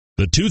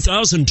The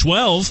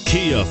 2012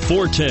 Kia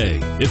Forte.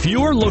 If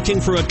you're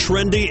looking for a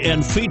trendy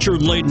and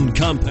feature-laden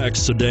compact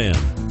sedan,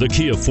 the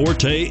Kia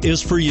Forte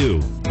is for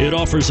you. It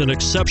offers an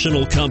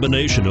exceptional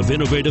combination of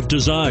innovative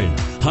design,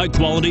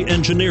 high-quality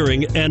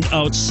engineering, and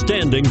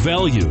outstanding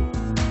value.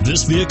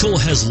 This vehicle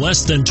has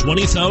less than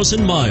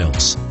 20,000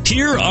 miles.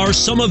 Here are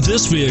some of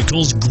this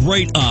vehicle's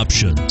great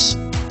options: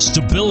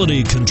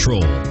 stability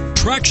control,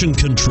 traction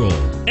control,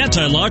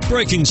 anti-lock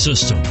braking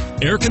system,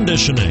 air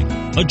conditioning,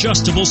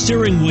 adjustable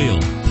steering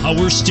wheel,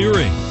 power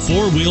steering,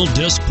 four-wheel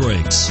disc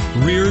brakes,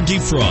 rear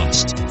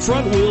defrost,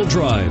 front-wheel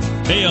drive,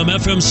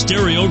 AM/FM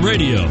stereo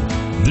radio.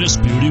 This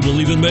beauty will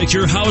even make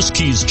your house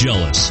keys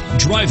jealous.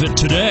 Drive it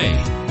today.